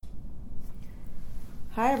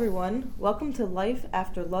Hi everyone, welcome to Life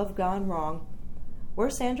After Love Gone Wrong. We're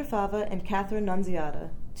Sandra Fava and Catherine Nunziata,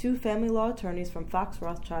 two family law attorneys from Fox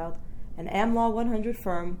Rothschild, an AmLaw 100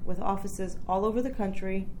 firm with offices all over the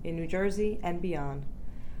country, in New Jersey and beyond.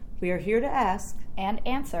 We are here to ask and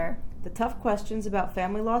answer the tough questions about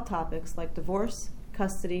family law topics like divorce,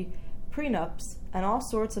 custody, prenups, and all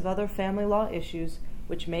sorts of other family law issues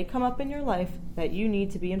which may come up in your life that you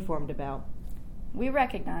need to be informed about. We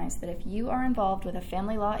recognize that if you are involved with a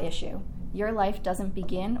family law issue, your life doesn't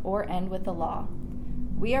begin or end with the law.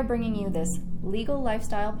 We are bringing you this legal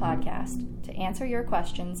lifestyle podcast to answer your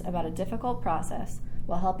questions about a difficult process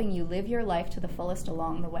while helping you live your life to the fullest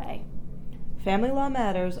along the way. Family law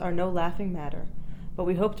matters are no laughing matter, but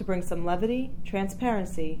we hope to bring some levity,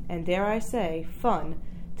 transparency, and dare I say, fun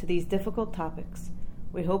to these difficult topics.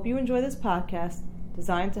 We hope you enjoy this podcast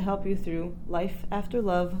designed to help you through life after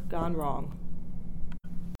love gone wrong.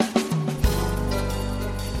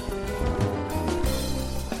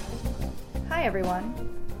 Hi everyone,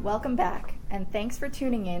 welcome back, and thanks for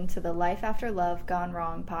tuning in to the Life After Love Gone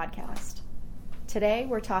Wrong podcast. Today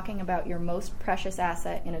we're talking about your most precious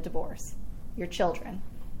asset in a divorce, your children.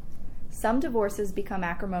 Some divorces become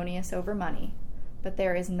acrimonious over money, but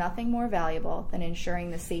there is nothing more valuable than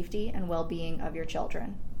ensuring the safety and well-being of your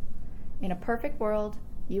children. In a perfect world,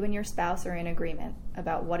 you and your spouse are in agreement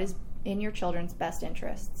about what is in your children's best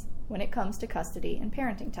interests when it comes to custody and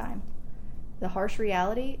parenting time. The harsh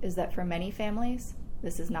reality is that for many families,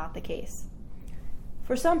 this is not the case.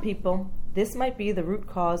 For some people, this might be the root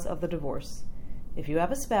cause of the divorce. If you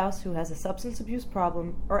have a spouse who has a substance abuse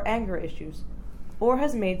problem or anger issues, or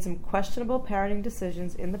has made some questionable parenting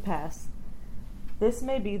decisions in the past, this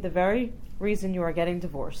may be the very reason you are getting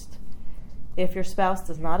divorced. If your spouse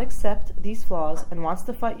does not accept these flaws and wants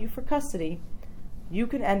to fight you for custody, you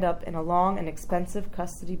can end up in a long and expensive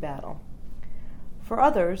custody battle. For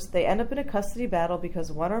others, they end up in a custody battle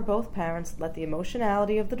because one or both parents let the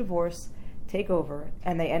emotionality of the divorce take over,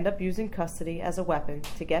 and they end up using custody as a weapon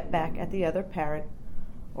to get back at the other parent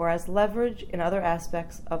or as leverage in other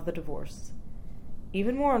aspects of the divorce.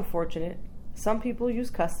 Even more unfortunate, some people use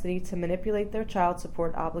custody to manipulate their child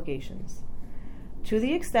support obligations. To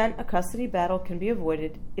the extent a custody battle can be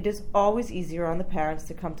avoided, it is always easier on the parents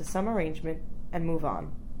to come to some arrangement and move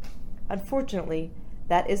on. Unfortunately,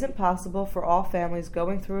 that isn't possible for all families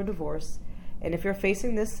going through a divorce, and if you're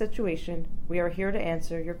facing this situation, we are here to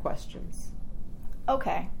answer your questions.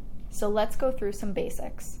 Okay, so let's go through some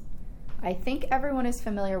basics. I think everyone is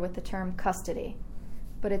familiar with the term custody,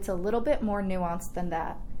 but it's a little bit more nuanced than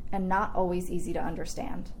that, and not always easy to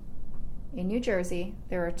understand. In New Jersey,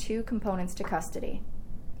 there are two components to custody: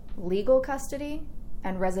 legal custody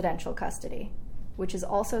and residential custody, which is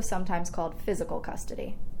also sometimes called physical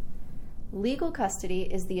custody. Legal custody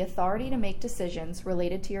is the authority to make decisions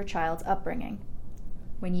related to your child's upbringing.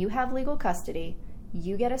 When you have legal custody,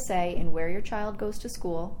 you get a say in where your child goes to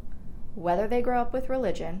school, whether they grow up with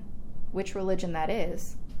religion, which religion that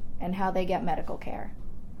is, and how they get medical care.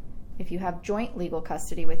 If you have joint legal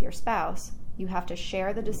custody with your spouse, you have to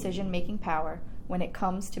share the decision-making power when it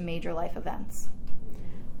comes to major life events.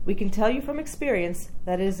 We can tell you from experience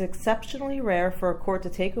that it is exceptionally rare for a court to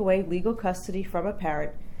take away legal custody from a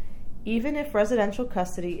parent, even if residential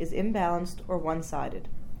custody is imbalanced or one-sided.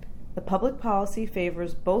 The public policy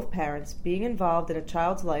favors both parents being involved in a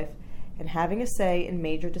child's life and having a say in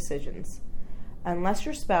major decisions. Unless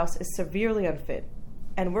your spouse is severely unfit,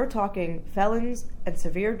 and we're talking felons and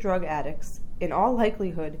severe drug addicts, in all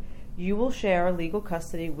likelihood, you will share legal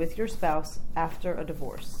custody with your spouse after a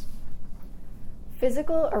divorce.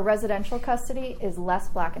 Physical or residential custody is less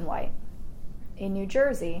black and white. In New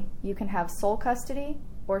Jersey, you can have sole custody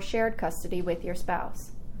or shared custody with your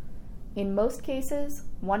spouse. In most cases,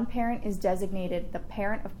 one parent is designated the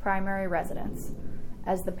parent of primary residence,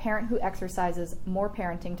 as the parent who exercises more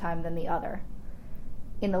parenting time than the other.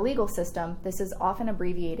 In the legal system, this is often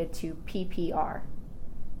abbreviated to PPR.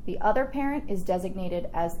 The other parent is designated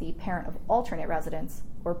as the parent of alternate residence,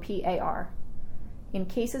 or PAR. In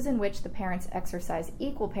cases in which the parents exercise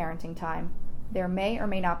equal parenting time, there may or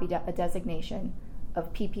may not be a designation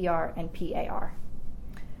of PPR and PAR.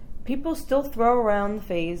 People still throw around the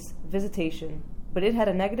phrase visitation, but it had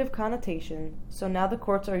a negative connotation, so now the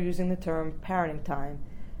courts are using the term parenting time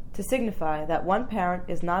to signify that one parent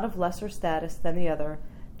is not of lesser status than the other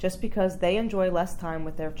just because they enjoy less time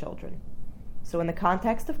with their children. So in the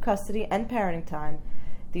context of custody and parenting time,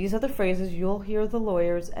 these are the phrases you'll hear the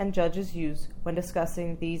lawyers and judges use when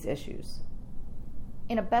discussing these issues.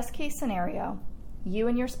 In a best-case scenario, you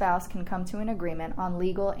and your spouse can come to an agreement on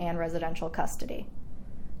legal and residential custody.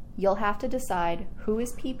 You'll have to decide who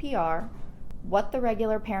is PPR, what the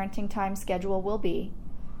regular parenting time schedule will be,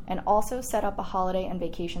 and also set up a holiday and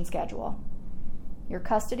vacation schedule. Your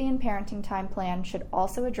custody and parenting time plan should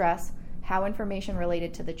also address how information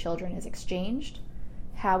related to the children is exchanged,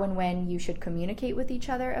 how and when you should communicate with each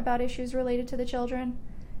other about issues related to the children,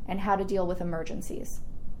 and how to deal with emergencies.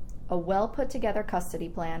 A well put together custody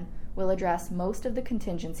plan will address most of the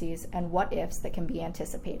contingencies and what ifs that can be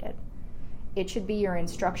anticipated. It should be your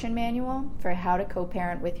instruction manual for how to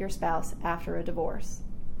co-parent with your spouse after a divorce.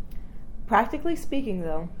 Practically speaking,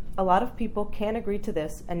 though, a lot of people can't agree to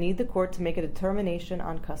this and need the court to make a determination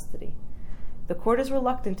on custody. The court is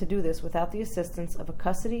reluctant to do this without the assistance of a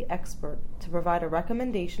custody expert to provide a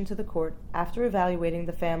recommendation to the court after evaluating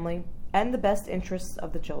the family and the best interests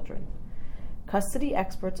of the children. Custody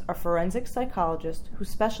experts are forensic psychologists who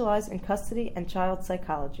specialize in custody and child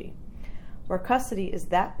psychology. Where custody is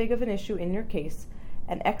that big of an issue in your case,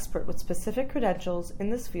 an expert with specific credentials in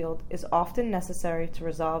this field is often necessary to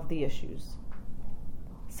resolve the issues.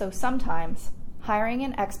 So sometimes, hiring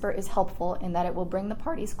an expert is helpful in that it will bring the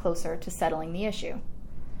parties closer to settling the issue.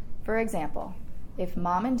 For example, if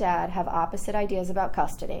mom and dad have opposite ideas about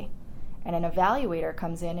custody, and an evaluator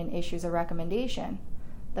comes in and issues a recommendation,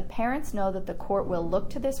 the parents know that the court will look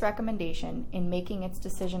to this recommendation in making its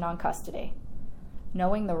decision on custody.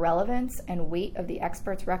 Knowing the relevance and weight of the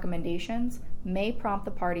expert's recommendations may prompt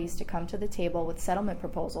the parties to come to the table with settlement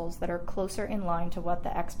proposals that are closer in line to what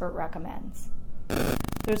the expert recommends.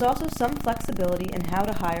 There's also some flexibility in how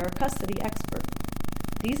to hire a custody expert.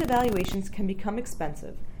 These evaluations can become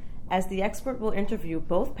expensive, as the expert will interview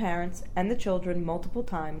both parents and the children multiple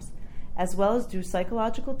times, as well as do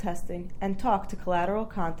psychological testing and talk to collateral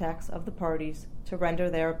contacts of the parties to render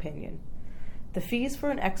their opinion. The fees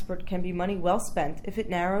for an expert can be money well spent if it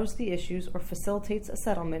narrows the issues or facilitates a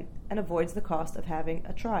settlement and avoids the cost of having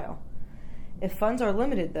a trial. If funds are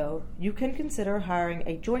limited, though, you can consider hiring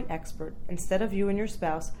a joint expert instead of you and your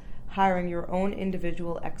spouse hiring your own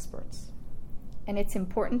individual experts. And it's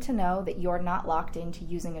important to know that you're not locked into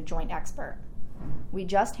using a joint expert. We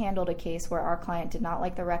just handled a case where our client did not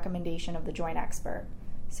like the recommendation of the joint expert,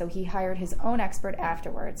 so he hired his own expert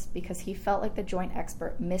afterwards because he felt like the joint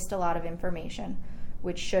expert missed a lot of information,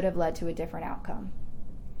 which should have led to a different outcome.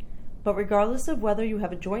 But regardless of whether you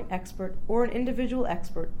have a joint expert or an individual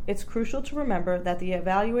expert, it's crucial to remember that the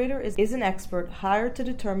evaluator is an expert hired to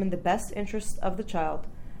determine the best interests of the child,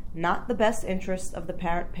 not the best interests of the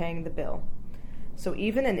parent paying the bill. So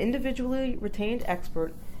even an individually retained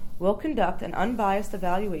expert will conduct an unbiased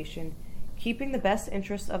evaluation, keeping the best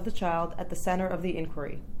interests of the child at the center of the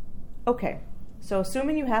inquiry. Okay, so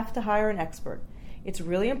assuming you have to hire an expert, it's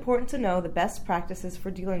really important to know the best practices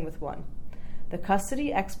for dealing with one. The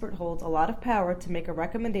custody expert holds a lot of power to make a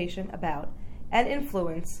recommendation about and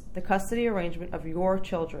influence the custody arrangement of your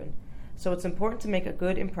children, so it's important to make a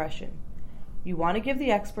good impression. You want to give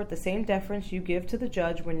the expert the same deference you give to the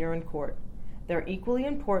judge when you're in court. They're equally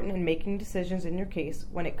important in making decisions in your case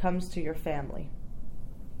when it comes to your family.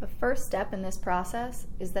 The first step in this process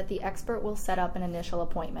is that the expert will set up an initial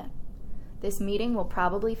appointment. This meeting will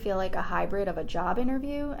probably feel like a hybrid of a job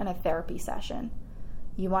interview and a therapy session.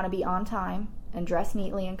 You want to be on time and dress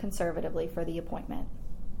neatly and conservatively for the appointment.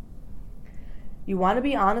 You want to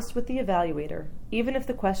be honest with the evaluator, even if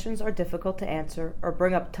the questions are difficult to answer or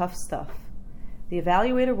bring up tough stuff. The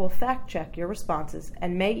evaluator will fact-check your responses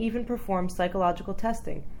and may even perform psychological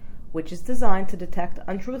testing, which is designed to detect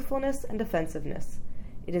untruthfulness and defensiveness.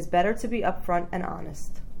 It is better to be upfront and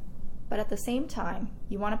honest. But at the same time,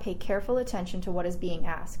 you want to pay careful attention to what is being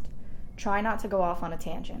asked. Try not to go off on a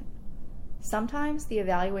tangent. Sometimes the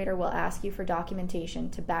evaluator will ask you for documentation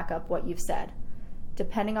to back up what you've said,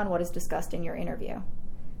 depending on what is discussed in your interview.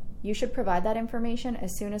 You should provide that information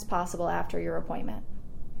as soon as possible after your appointment.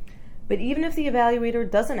 But even if the evaluator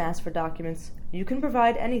doesn't ask for documents, you can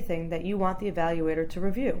provide anything that you want the evaluator to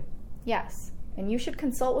review. Yes, and you should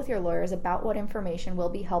consult with your lawyers about what information will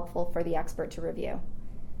be helpful for the expert to review.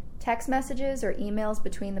 Text messages or emails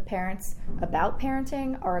between the parents about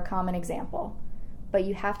parenting are a common example, but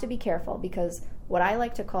you have to be careful because what I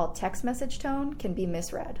like to call text message tone can be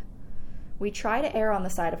misread. We try to err on the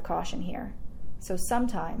side of caution here, so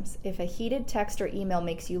sometimes if a heated text or email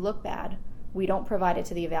makes you look bad, we don't provide it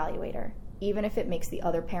to the evaluator, even if it makes the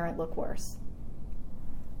other parent look worse.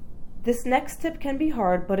 This next tip can be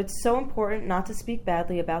hard, but it's so important not to speak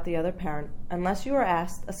badly about the other parent unless you are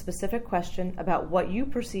asked a specific question about what you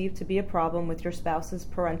perceive to be a problem with your spouse's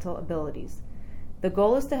parental abilities. The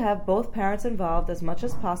goal is to have both parents involved as much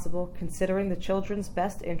as possible, considering the children's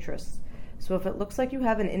best interests. So if it looks like you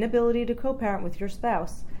have an inability to co-parent with your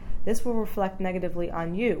spouse, this will reflect negatively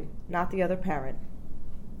on you, not the other parent.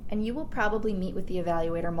 and you will probably meet with the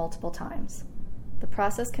evaluator multiple times. The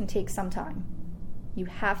process can take some time. You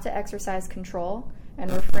have to exercise control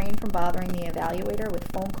and refrain from bothering the evaluator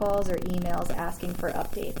with phone calls or emails asking for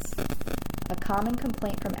updates. A common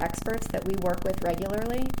complaint from experts that we work with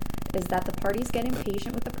regularly is that the parties get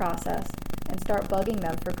impatient with the process and start bugging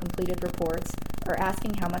them for completed reports or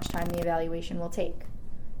asking how much time the evaluation will take.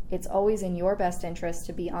 It's always in your best interest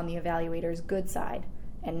to be on the evaluator's good side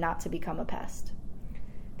and not to become a pest.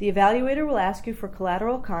 The evaluator will ask you for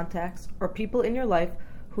collateral contacts or people in your life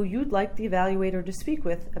who you'd like the evaluator to speak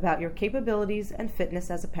with about your capabilities and fitness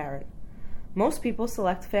as a parent. Most people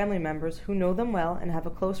select family members who know them well and have a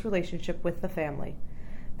close relationship with the family.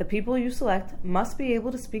 The people you select must be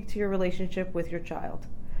able to speak to your relationship with your child.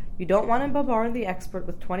 You don't want to bombard the expert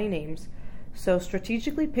with 20 names, so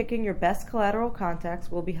strategically picking your best collateral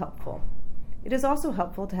contacts will be helpful. It is also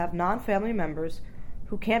helpful to have non-family members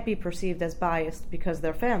who can't be perceived as biased because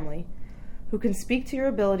they're family, who can speak to your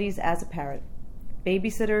abilities as a parent.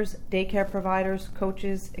 Babysitters, daycare providers,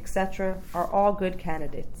 coaches, etc. are all good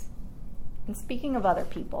candidates. And speaking of other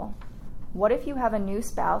people, what if you have a new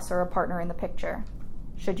spouse or a partner in the picture?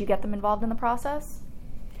 Should you get them involved in the process?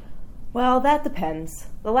 Well, that depends.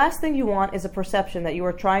 The last thing you want is a perception that you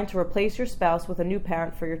are trying to replace your spouse with a new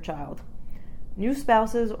parent for your child. New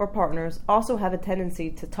spouses or partners also have a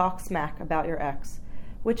tendency to talk smack about your ex,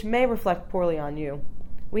 which may reflect poorly on you.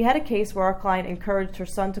 We had a case where our client encouraged her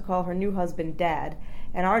son to call her new husband Dad,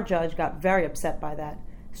 and our judge got very upset by that,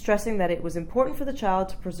 stressing that it was important for the child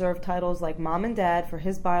to preserve titles like Mom and Dad for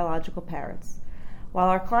his biological parents. While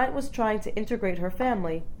our client was trying to integrate her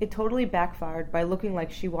family, it totally backfired by looking like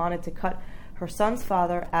she wanted to cut her son's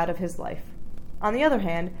father out of his life. On the other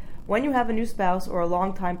hand, when you have a new spouse or a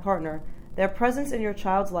longtime partner, their presence in your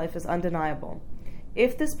child's life is undeniable.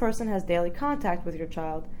 If this person has daily contact with your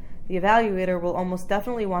child, the evaluator will almost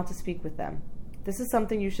definitely want to speak with them. This is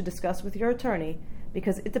something you should discuss with your attorney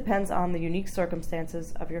because it depends on the unique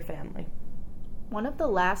circumstances of your family. One of the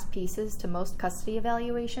last pieces to most custody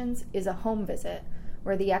evaluations is a home visit,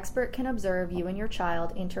 where the expert can observe you and your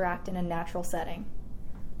child interact in a natural setting.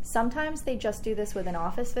 Sometimes they just do this with an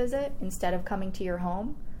office visit instead of coming to your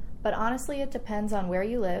home, but honestly it depends on where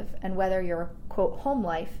you live and whether your, quote, home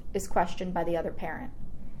life is questioned by the other parent.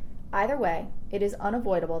 Either way, it is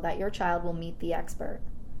unavoidable that your child will meet the expert.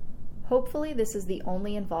 Hopefully this is the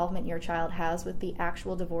only involvement your child has with the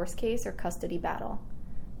actual divorce case or custody battle,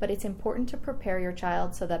 but it's important to prepare your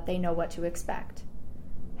child so that they know what to expect.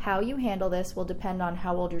 How you handle this will depend on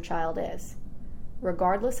how old your child is.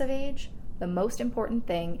 Regardless of age, the most important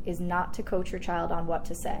thing is not to coach your child on what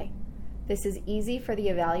to say. This is easy for the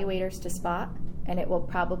evaluators to spot, and it will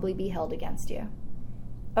probably be held against you.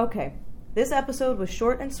 Okay, this episode was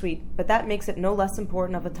short and sweet, but that makes it no less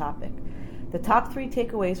important of a topic. The top 3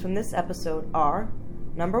 takeaways from this episode are: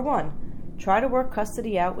 number 1, try to work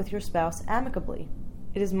custody out with your spouse amicably.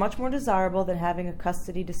 It is much more desirable than having a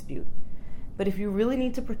custody dispute. But if you really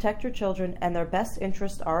need to protect your children and their best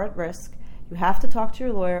interests are at risk, you have to talk to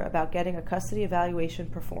your lawyer about getting a custody evaluation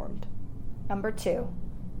performed. Number 2,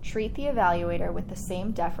 treat the evaluator with the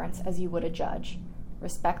same deference as you would a judge.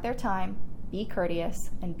 Respect their time, be courteous,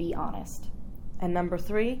 and be honest. And number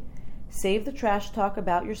 3, save the trash talk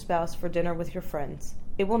about your spouse for dinner with your friends.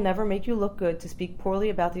 It will never make you look good to speak poorly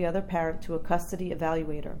about the other parent to a custody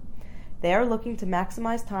evaluator. They are looking to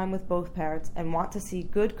maximize time with both parents and want to see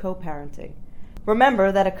good co-parenting.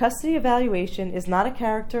 Remember that a custody evaluation is not a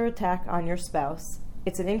character attack on your spouse.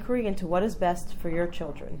 It's an inquiry into what is best for your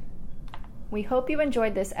children. We hope you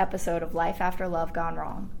enjoyed this episode of Life After Love Gone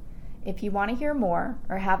Wrong. If you want to hear more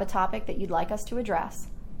or have a topic that you'd like us to address,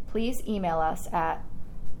 please email us at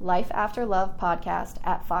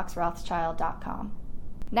lifeafterlovepodcast@foxrothschild.com.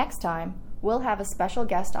 Next time, we'll have a special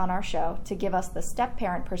guest on our show to give us the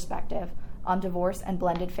step-parent perspective on divorce and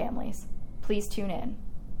blended families. Please tune in.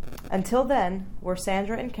 Until then, we're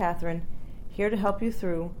Sandra and Catherine, here to help you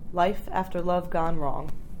through Life After Love Gone Wrong.